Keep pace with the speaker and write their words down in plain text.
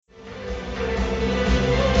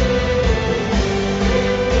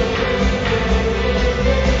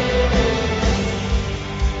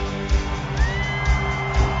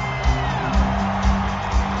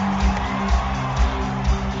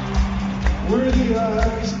Where are the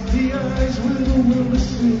eyes with the will to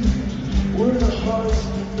see? Where are the hearts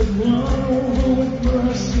that run over with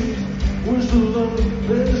mercy? Where's the love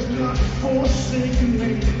that has not forsaken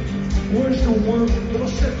me? Where's the work that'll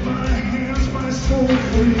set my hands, my soul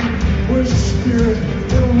free? Where's the spirit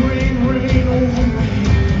that'll reign over me?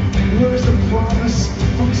 Where's the promise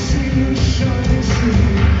from sea to shining sea?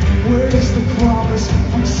 Where's the promise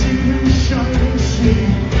from sea to shining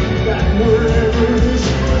sea? That wherever this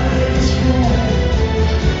flag is flown,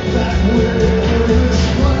 that wherever this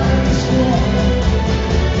flag is flown,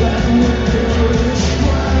 that wherever this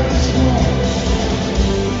flag is flown,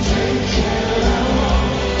 take care of our wrong.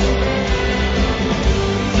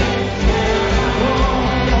 Take care of our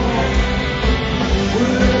wrong.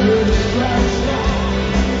 Wherever this flag is flown,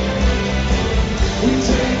 we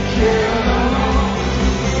take care of our wrong.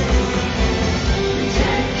 We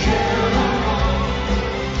take care of our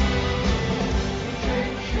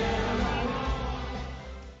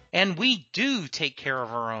And we do take care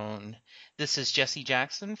of our own. This is Jesse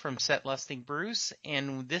Jackson from Set Lusting Bruce,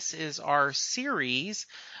 and this is our series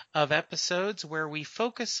of episodes where we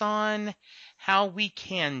focus on how we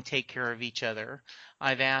can take care of each other.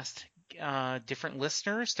 I've asked different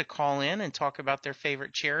listeners to call in and talk about their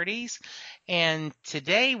favorite charities, and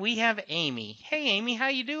today we have Amy. Hey, Amy, how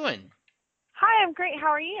you doing? Hi, I'm great. How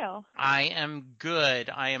are you? I am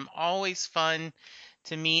good. I am always fun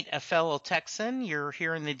to meet a fellow Texan. You're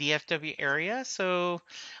here in the DFW area, so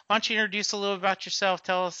why don't you introduce a little about yourself,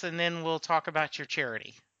 tell us, and then we'll talk about your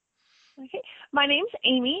charity. Okay. My name's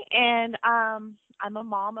Amy, and I'm a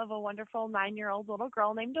mom of a wonderful 9-year-old little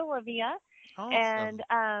girl named Olivia. Awesome. And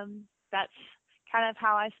that's kind of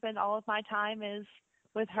how I spend all of my time is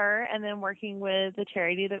with her and then working with the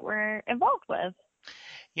charity that we're involved with.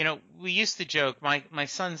 You know, we used to joke, my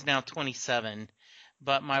son's now 27,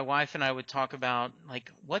 but my wife and I would talk about,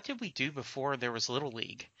 like, what did we do before there was Little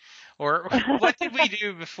League? Or what did we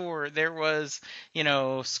do before there was,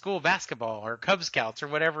 school basketball or Cub Scouts or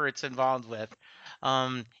whatever it's involved with?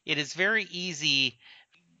 It is very easy.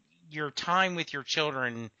 Your time with your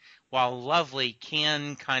children, while lovely,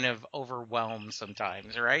 can kind of overwhelm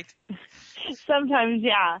sometimes, right? Sometimes,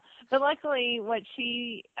 yeah. But luckily, what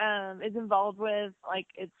she is involved with, like,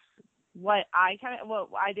 it's what I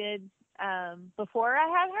did before I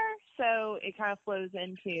had her, so it kind of flows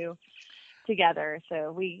into together.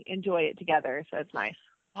 So we enjoy it together, so it's nice.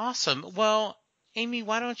 Awesome. Well, Amy,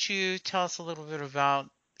 why don't you tell us a little bit about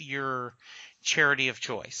your charity of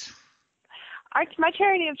choice? My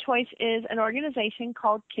charity of choice is an organization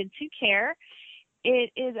called Kids Who Care.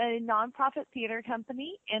 It is a nonprofit theater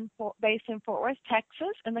company based in Fort Worth,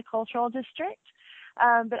 Texas, in the Cultural District.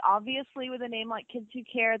 But obviously, with a name like Kids Who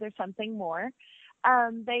Care, there's something more.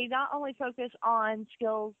 They not only focus on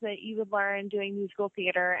skills that you would learn doing musical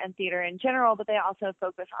theater and theater in general, but they also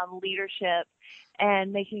focus on leadership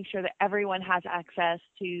and making sure that everyone has access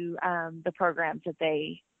to the programs that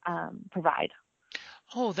they provide.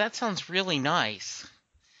 Oh, that sounds really nice.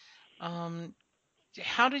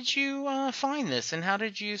 How did you find this, and how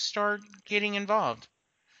did you start getting involved?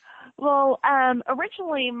 Well,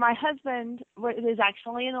 originally, my husband is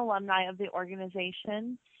actually an alumni of the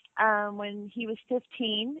organization. When he was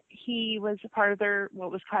 15, he was a part of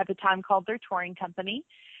what was at the time called their touring company.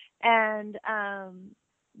 And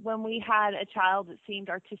when we had a child that seemed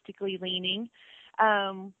artistically leaning,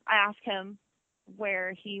 I asked him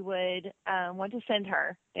where he would want to send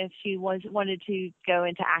her if she wanted to go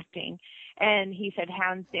into acting. And he said,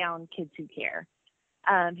 hands down, Kids Who Care.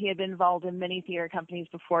 He had been involved in many theater companies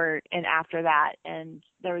before and after that, and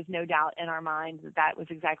there was no doubt in our minds that that was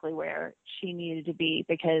exactly where she needed to be,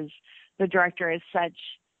 because the director is such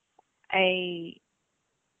a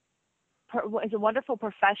wonderful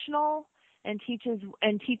professional and teaches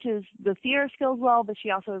the theater skills well, but she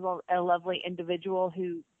also is a lovely individual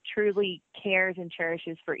who truly cares and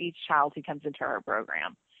cherishes for each child who comes into her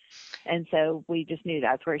program. And so we just knew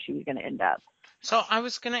that's where she was going to end up. So I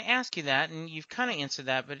was going to ask you that, and you've kind of answered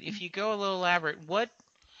that, but if you go a little elaborate, what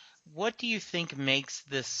do you think makes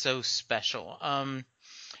this so special? I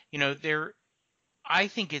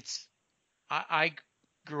think I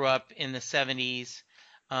grew up in the 70s.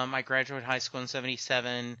 I graduated high school in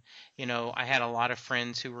 77. I had a lot of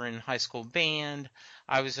friends who were in high school band.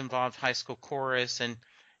 I was involved in high school chorus, and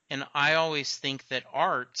I always think that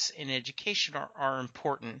arts and education are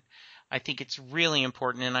important. I think it's really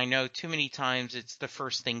important, and I know too many times it's the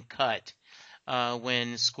first thing cut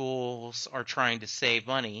when schools are trying to save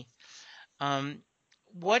money.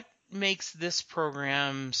 What makes this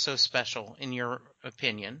program so special, in your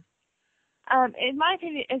opinion? In my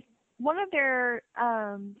opinion, one of their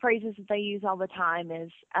phrases that they use all the time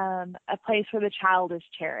is a place where the child is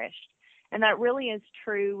cherished. And that really is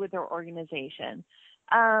true with their organization.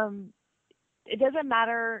 It doesn't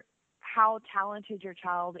matter how talented your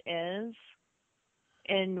child is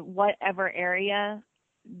in whatever area,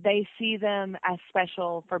 they see them as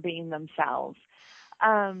special for being themselves.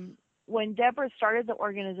 When Deborah started the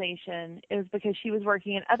organization, it was because she was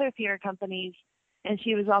working in other theater companies, and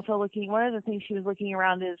she was also looking, one of the things she was looking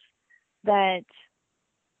around is that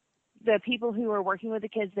the people who were working with the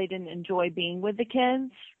kids, they didn't enjoy being with the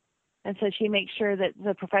kids. And so she makes sure that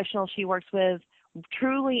the professionals she works with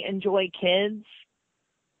truly enjoy kids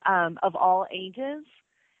of all ages.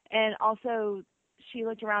 And also she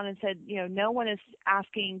looked around and said, you know, no one is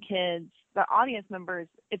asking kids, the audience members,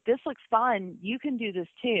 if this looks fun, you can do this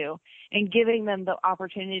too. And giving them the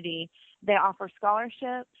opportunity. They offer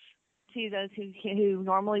scholarships to those who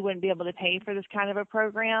normally wouldn't be able to pay for this kind of a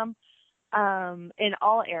program in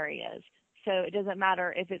all areas. So it doesn't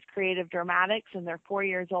matter if it's creative dramatics and they're 4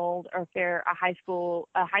 years old, or if they're a high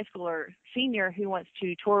schooler senior who wants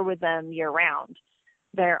to tour with them year round.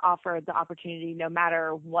 They're offered the opportunity no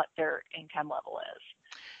matter what their income level is.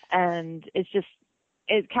 And it's just,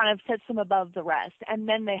 it kind of sets them above the rest. And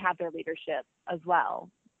then they have their leadership as well,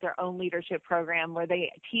 their own leadership program where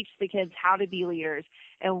they teach the kids how to be leaders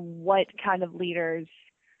and what kind of leaders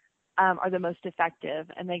are the most effective.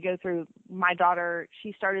 And they go through, my daughter,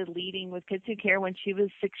 she started leading with Kids Who Care when she was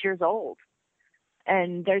 6 years old.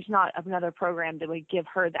 And there's not another program that would give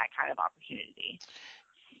her that kind of opportunity.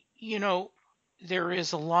 You know, there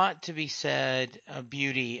is a lot to be said,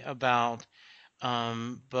 beauty, about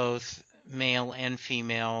both male and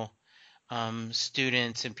female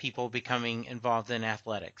students and people becoming involved in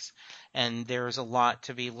athletics. And there's a lot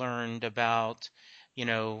to be learned about, you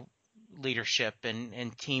know, leadership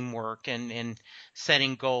and teamwork and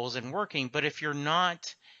setting goals and working. But if you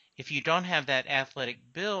don't have that athletic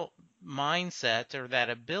mindset or that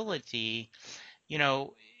ability, you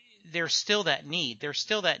know, there's still that need. There's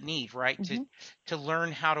still that need, right? Mm-hmm. To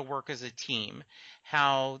learn how to work as a team,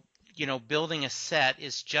 how, you know, building a set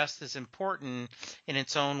is just as important in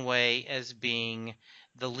its own way as being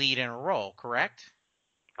the lead in a role, correct?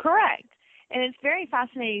 Correct. And it's very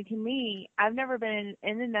fascinating to me. I've never been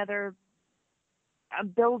in another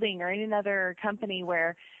building or in another company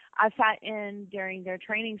where I've sat in during their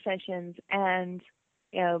training sessions, and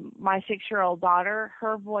you know, my 6-year-old daughter,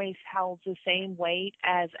 her voice held the same weight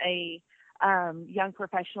as a young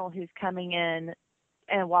professional who's coming in,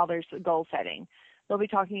 and while there's goal setting, they'll be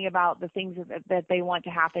talking about the things that they want to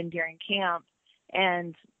happen during camp.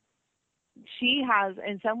 And she has,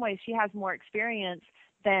 in some ways, she has more experience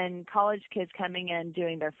than college kids coming in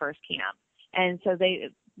doing their first camp. And so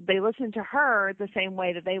they listen to her the same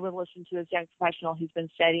way that they would listen to this young professional who's been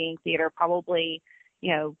studying theater probably,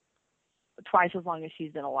 you know, twice as long as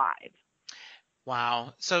she's been alive.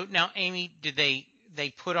 Wow. So now, Amy, do they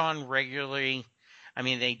put on regularly? I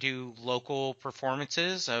mean, they do local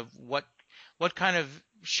performances of what kind of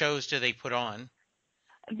shows do they put on?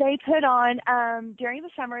 They put on during the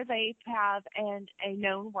summer. They have a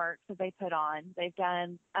known work that they put on. They've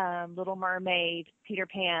done Little Mermaid, Peter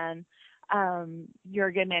Pan,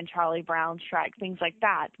 Your Good Man, Charlie Brown, Shrek, things like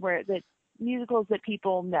that, where the musicals that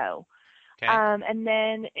people know. Okay. And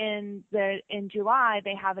then in July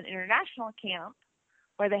they have an international camp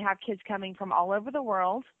where they have kids coming from all over the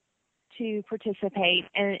world to participate,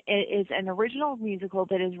 and it is an original musical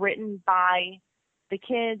that is written by the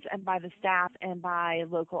kids and by the staff and by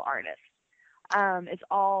local artists. It's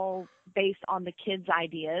all based on the kids'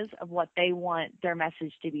 ideas of what they want their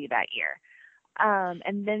message to be that year.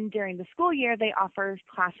 And then during the school year, they offer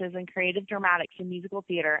classes in creative dramatics and musical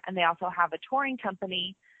theater, and they also have a touring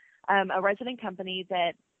company, a resident company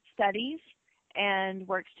that studies and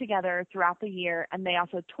works together throughout the year, and they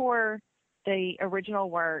also tour the original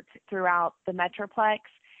work throughout the Metroplex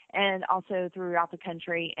and also throughout the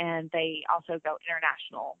country, and they also go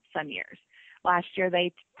international some years. Last year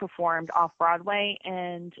they performed off-Broadway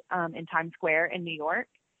and in Times Square in New York.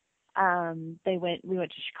 We went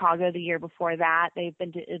to Chicago the year before that. They've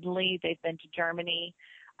been to Italy. They've been to Germany.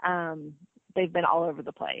 They've been all over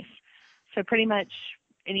the place. So pretty much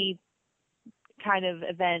any kind of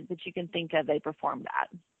event that you can think of, they performed at.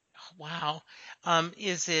 Wow.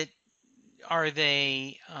 Is it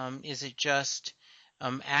just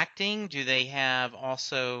acting? Do they have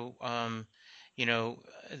also, you know,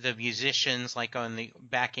 the musicians like on the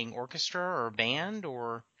backing orchestra or band,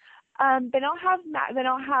 or? They don't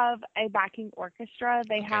have a backing orchestra.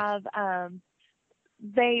 They Okay. have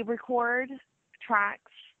they record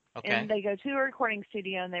tracks, Okay. and they go to a recording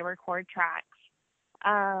studio and they record tracks.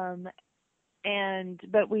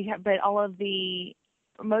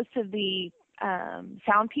 Most of the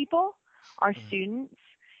sound people are students.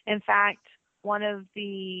 In fact, one of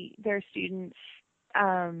their students,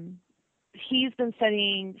 he's been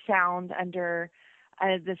studying sound under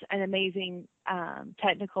an amazing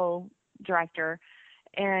technical director,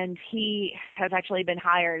 and he has actually been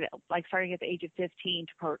hired, like starting at the age of 15,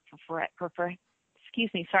 to prefer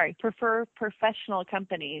professional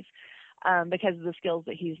companies because of the skills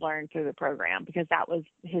that he's learned through the program, because that was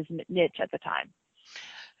his niche at the time.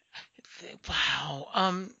 Wow.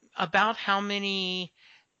 About how many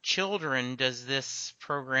children does this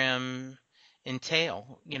program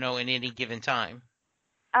entail, in any given time?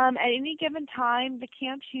 At any given time, the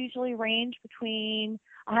camps usually range between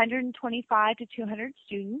 125 to 200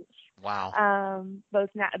 students. Wow.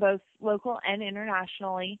 Both local and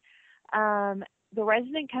internationally. The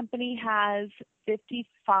resident company has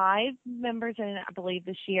 55 members in it, I believe,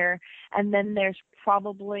 this year, and then there's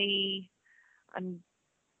probably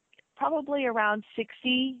around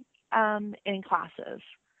 60 in classes.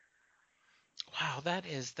 Wow, that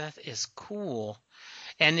is cool.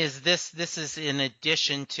 And is this is in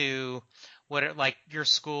addition to like your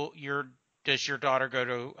school? Does your daughter go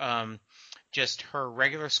to just her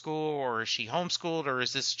regular school, or is she homeschooled, or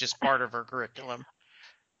is this just part of her curriculum?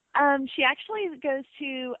 She actually goes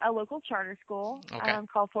to a local charter school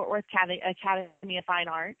called Fort Worth Academy of Fine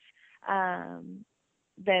Arts.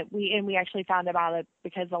 That we actually found about it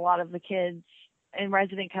because a lot of the kids in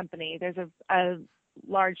resident company, there's a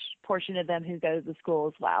large portion of them who go to the school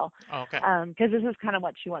as well. Okay. Because this is kind of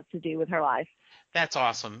what she wants to do with her life. That's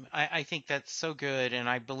awesome. I think that's so good, and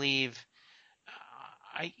I believe,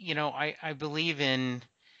 I believe in,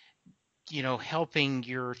 helping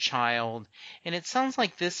your child, and it sounds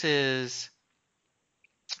like this is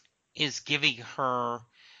giving her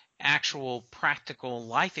actual practical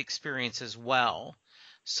life experience as well,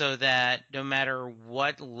 so that no matter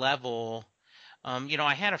what level,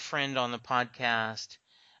 I had a friend on the podcast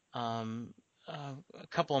a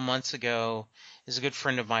couple of months ago, is a good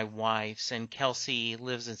friend of my wife's, and Kelsey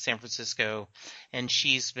lives in San Francisco, and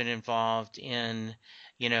she's been involved in,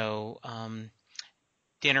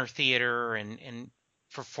 dinner theater and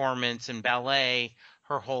performance and ballet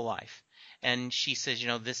her whole life. And she says,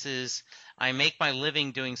 I make my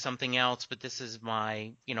living doing something else, but this is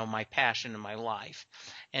my, my passion in my life.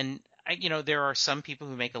 And there are some people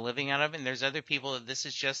who make a living out of it, and there's other people that this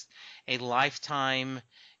is just a lifetime,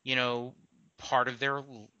 part of their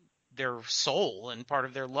soul and part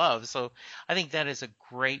of their love. So I think that is a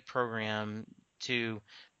great program to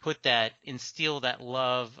instill that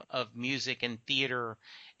love of music and theater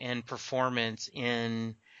and performance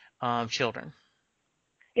in children.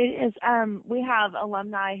 It is. We have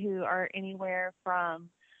alumni who are anywhere from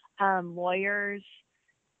lawyers,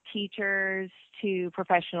 teachers, to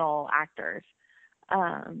professional actors.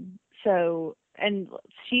 And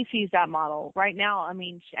she sees that model right now. I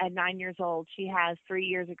mean, at 9 years old, she has 3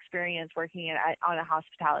 years experience working on a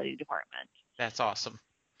hospitality department. That's awesome.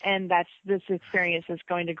 And this experience is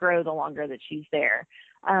going to grow the longer that she's there.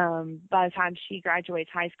 By the time she graduates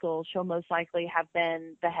high school, she'll most likely have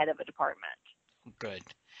been the head of a department. Good.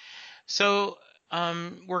 So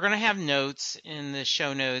we're going to have notes in the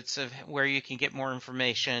show notes of where you can get more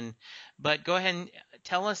information. But go ahead and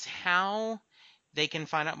tell us how they can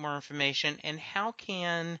find out more information, and how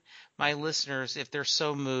can my listeners, if they're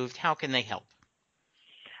so moved, how can they help?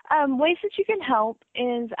 Ways that you can help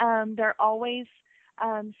is they're always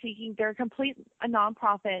seeking. They're a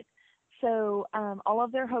nonprofit, so all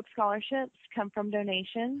of their Hope scholarships come from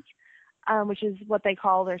donations, which is what they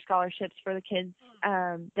call their scholarships for the kids.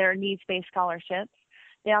 Their needs-based scholarships.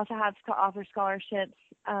 They also offer scholarships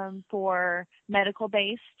for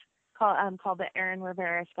medical-based, called the Aaron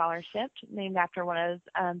Rivera Scholarship, named after one of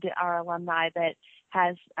our alumni that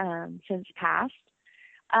has since passed.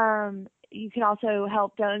 You can also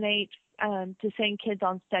help donate to send kids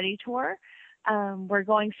on study tour. We're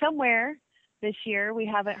going somewhere this year. We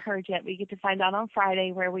haven't heard yet. We get to find out on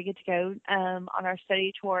Friday where we get to go on our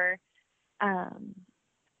study tour, and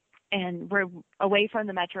we're away from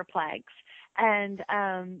the Metroplex. And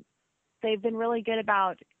they've been really good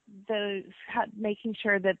about making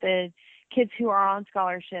sure that the kids who are on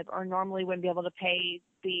scholarship or normally wouldn't be able to pay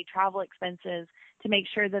the travel expenses, to make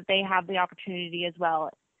sure that they have the opportunity as well,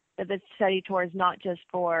 that the study tour is not just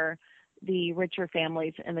for the richer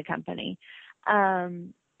families in the company.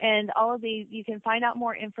 And all of these, you can find out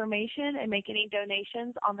more information and make any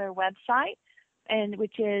donations on their website,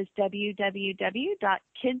 which is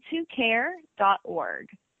www.kidswhocare.org.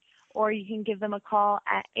 or you can give them a call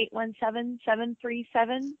at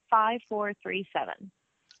 817-737-5437.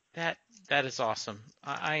 That is awesome.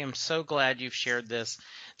 I am so glad you've shared this.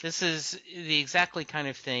 This is the exactly kind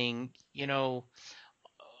of thing,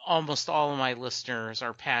 almost all of my listeners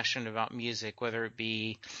are passionate about music, whether it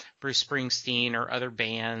be Bruce Springsteen or other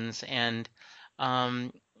bands. And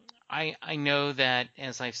I know that,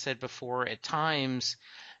 as I've said before, at times,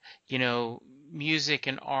 music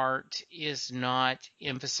and art is not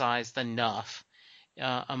emphasized enough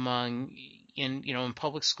in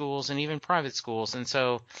public schools and even private schools. And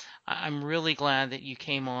so I'm really glad that you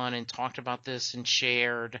came on and talked about this and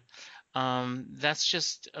shared. That's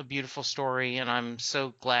just a beautiful story, and I'm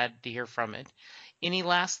so glad to hear from it. Any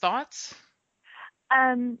last thoughts?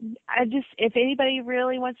 If anybody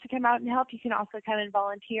really wants to come out and help, you can also come and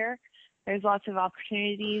volunteer. There's lots of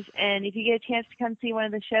opportunities, and if you get a chance to come see one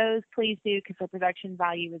of the shows, please do, because the production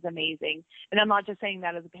value is amazing. And I'm not just saying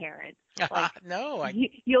that as a parent. No,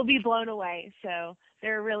 you'll be blown away. So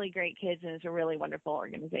they're really great kids, and it's a really wonderful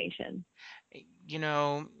organization.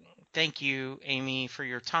 Thank you, Amy, for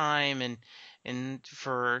your time and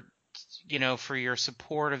for your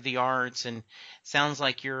support of the arts. And it sounds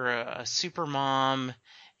like you're a super mom,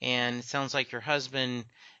 and it sounds like your husband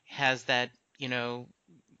has that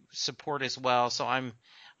support as well. So I'm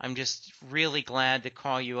just really glad to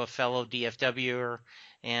call you a fellow DFWer,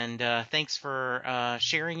 and thanks for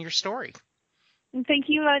sharing your story. And thank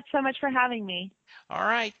you so much for having me. All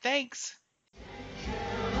right, thanks.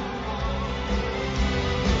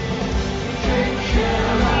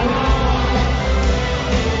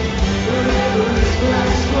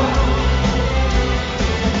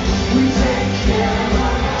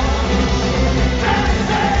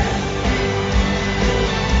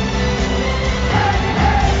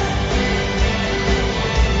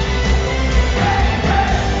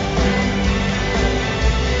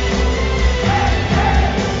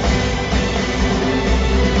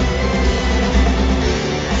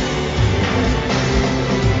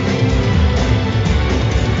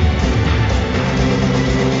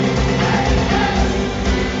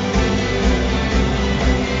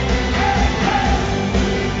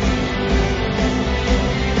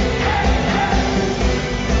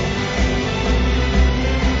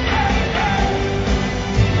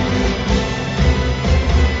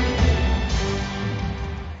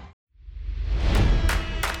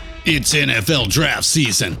 It's NFL draft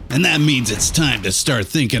season, and that means it's time to start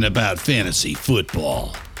thinking about fantasy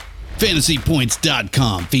football.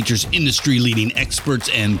 FantasyPoints.com features industry-leading experts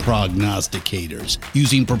and prognosticators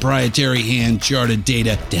using proprietary hand-charted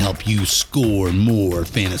data to help you score more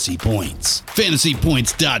fantasy points.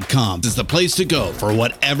 FantasyPoints.com is the place to go for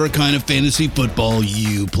whatever kind of fantasy football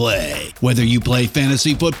you play. Whether you play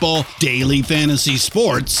fantasy football, daily fantasy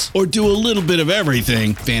sports, or do a little bit of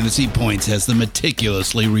everything, Fantasy Points has the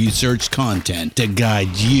meticulously researched content to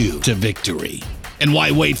guide you to victory. And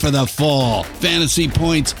why wait for the fall? Fantasy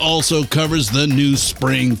Points also covers the new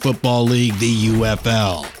spring football league, the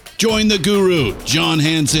UFL. Join the guru, John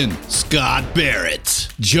Hansen, Scott Barrett,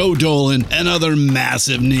 Joe Dolan, and other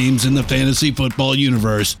massive names in the fantasy football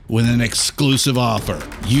universe with an exclusive offer.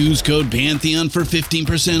 Use code Pantheon for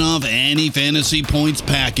 15% off any Fantasy Points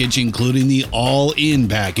package, including the all-in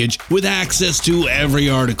package, with access to every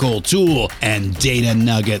article, tool, and data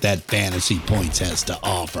nugget that Fantasy Points has to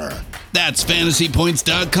offer. That's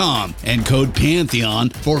FantasyPoints.com and code Pantheon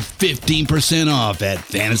for 15% off at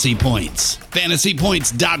Fantasy Points.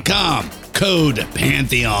 FantasyPoints.com, code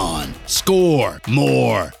Pantheon. Score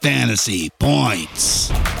more fantasy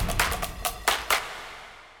points.